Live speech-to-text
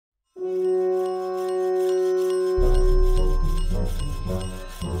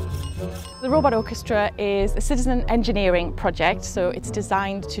The Robot Orchestra is a citizen engineering project, so it's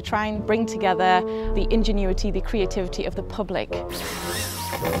designed to try and bring together the ingenuity, the creativity of the public.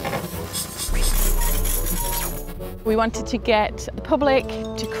 We wanted to get the public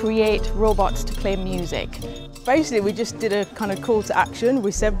to create robots to play music. Basically, we just did a kind of call to action.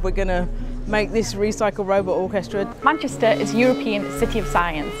 We said we're going to make this recycled robot orchestra. Manchester is European City of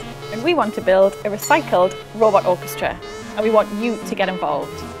Science, and we want to build a recycled robot orchestra, and we want you to get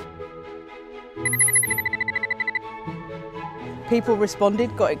involved. People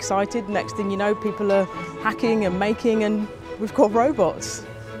responded, got excited. Next thing you know, people are hacking and making, and we've got robots.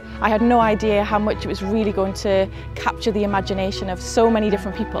 I had no idea how much it was really going to capture the imagination of so many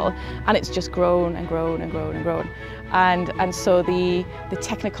different people, and it's just grown and grown and grown and grown. And so the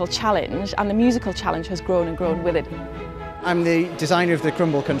technical challenge and the musical challenge has grown and grown with it. I'm the designer of the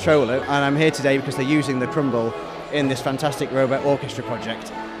Crumble controller, and I'm here today because they're using the Crumble in this fantastic robot orchestra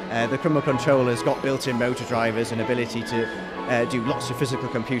project. The Crumble controller's got built-in motor drivers and ability to do lots of physical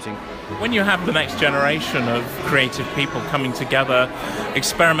computing. When you have the next generation of creative people coming together,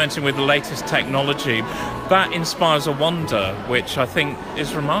 experimenting with the latest technology, that inspires a wonder, which I think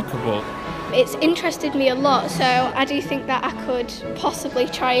is remarkable. It's interested me a lot, so I do think that I could possibly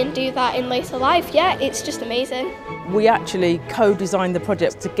try and do that in later life. Yeah, it's just amazing. We actually co-designed the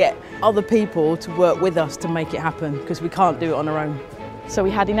project to get other people to work with us to make it happen, because we can't do it on our own. So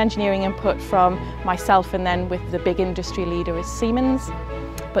we had an engineering input from myself, and then with the big industry leader is Siemens,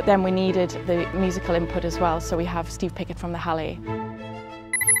 but then we needed the musical input as well, so we have Steve Pickett from the Halle.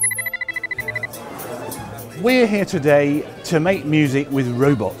 We're here today to make music with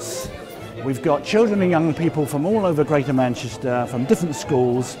robots. We've got children and young people from all over Greater Manchester, from different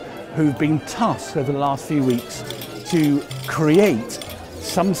schools, who've been tasked over the last few weeks to create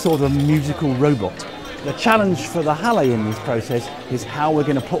some sort of musical robot. The challenge for the Halle in this process is how we're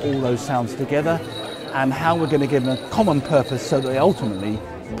going to put all those sounds together and how we're going to give them a common purpose so that they ultimately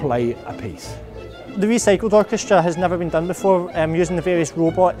play a piece. The recycled orchestra has never been done before, using the various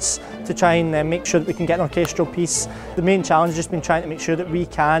robots to try and make sure that we can get an orchestral piece. The main challenge has just been trying to make sure that we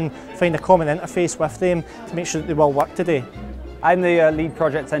can find a common interface with them to make sure that they will work today. I'm the lead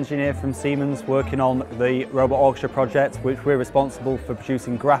project engineer from Siemens, working on the Robot Orchestra project, which we're responsible for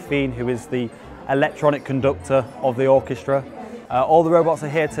producing Graphene, who is the electronic conductor of the orchestra. All the robots are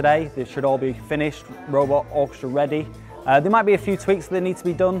here today. They should all be finished, Robot Orchestra ready. There might be a few tweaks that need to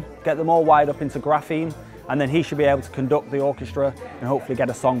be done, get them all wired up into Graphene, and then he should be able to conduct the orchestra and hopefully get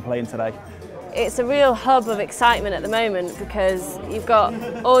a song playing today. It's a real hub of excitement at the moment because you've got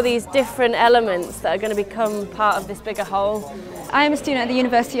all these different elements that are going to become part of this bigger whole. I am a student at the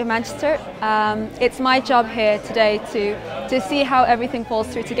University of Manchester. It's my job here today to see how everything falls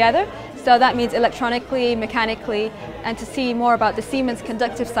through together. So that means electronically, mechanically, and to see more about the Siemens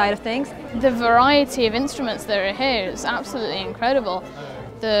conductive side of things. The variety of instruments that are here is absolutely incredible.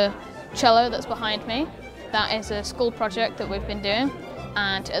 The cello that's behind me, that is a school project that we've been doing,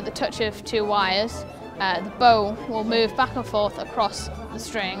 and at the touch of two wires, the bow will move back and forth across the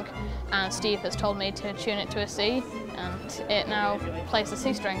string, and Steve has told me to tune it to a C, and it now plays the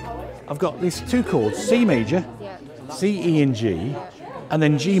C string. I've got these two chords, C major, C, E and G, and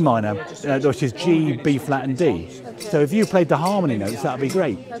then G minor, which is G, B flat and D. So if you played the harmony notes, that would be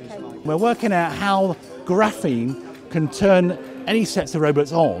great. We're working out how Graphene can turn any sets of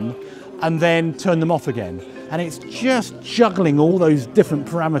robots on and then turn them off again. And it's just juggling all those different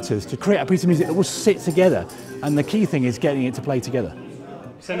parameters to create a piece of music that will sit together. And the key thing is getting it to play together.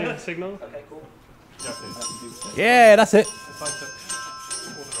 Sending a signal. Okay, cool. Yeah, that's it.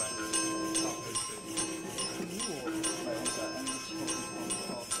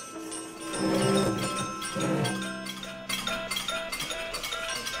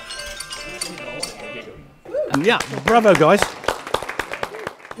 And yeah, bravo guys.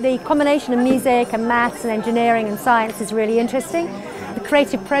 The combination of music and maths and engineering and science is really interesting. The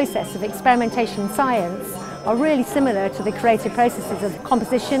creative process of experimentation and science are really similar to the creative processes of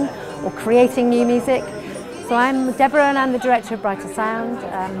composition or creating new music. So I'm Deborah and I'm the director of Brighter Sound.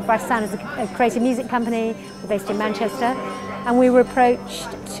 Brighter Sound is a creative music company based in Manchester, and we were approached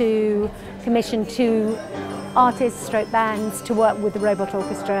to commission 2 artists stroke bands to work with the Robot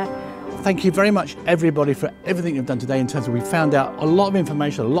Orchestra. Thank you very much everybody for everything you've done today in terms of we found out a lot of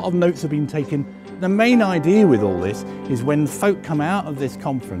information, a lot of notes have been taken. The main idea with all this is when folk come out of this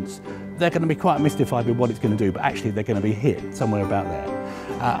conference, they're going to be quite mystified with what it's going to do, but actually they're going to be hit somewhere about there.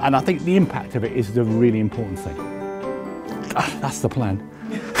 And I think the impact of it is the really important thing. That's the plan.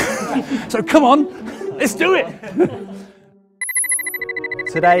 So come on, let's do it!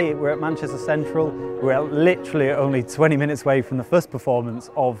 Today we're at Manchester Central. We're literally only 20 minutes away from the first performance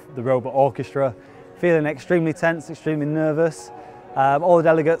of the Robot Orchestra. Feeling extremely tense, extremely nervous. All the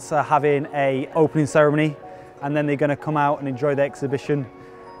delegates are having an opening ceremony, and then they're going to come out and enjoy the exhibition,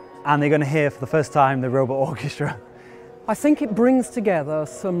 and they're going to hear for the first time the Robot Orchestra. I think it brings together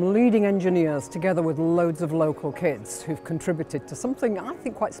some leading engineers together with loads of local kids who've contributed to something I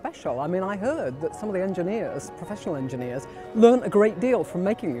think quite special. I mean, I heard that some of the engineers, professional engineers, learnt a great deal from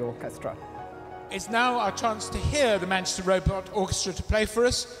making the orchestra. It's now our chance to hear the Manchester Robot Orchestra to play for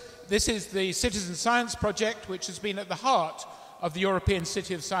us. This is the Citizen Science project, which has been at the heart of the European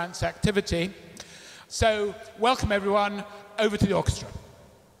City of Science activity. So, welcome everyone, over to the orchestra.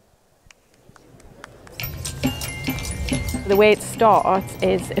 The way it starts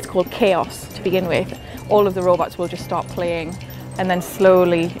is it's called chaos to begin with. All of the robots will just start playing, and then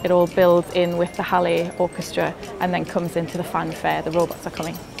slowly it all builds in with the Halle Orchestra and then comes into the fanfare. The robots are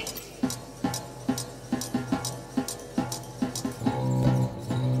coming.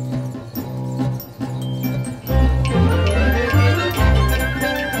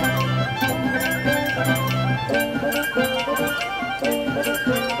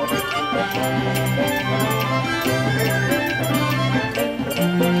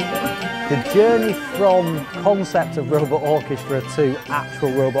 The journey from concept of Robot Orchestra to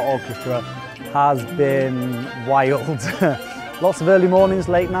actual Robot Orchestra has been wild. Lots of early mornings,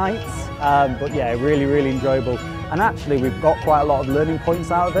 late nights, but yeah, really enjoyable. And actually we've got quite a lot of learning points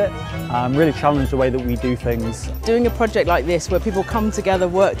out of it. Really challenged the way that we do things. Doing a project like this where people come together,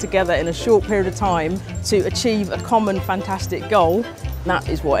 work together in a short period of time to achieve a common fantastic goal, that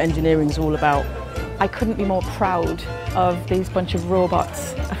is what engineering is all about. I couldn't be more proud of these bunch of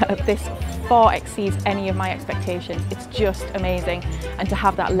robots. This far exceeds any of my expectations. It's just amazing. And to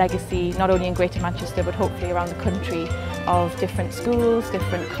have that legacy, not only in Greater Manchester, but hopefully around the country, of different schools,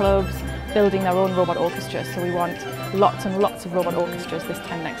 different clubs, building their own robot orchestras. So we want lots and lots of robot orchestras this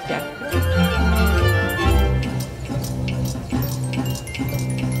time next year.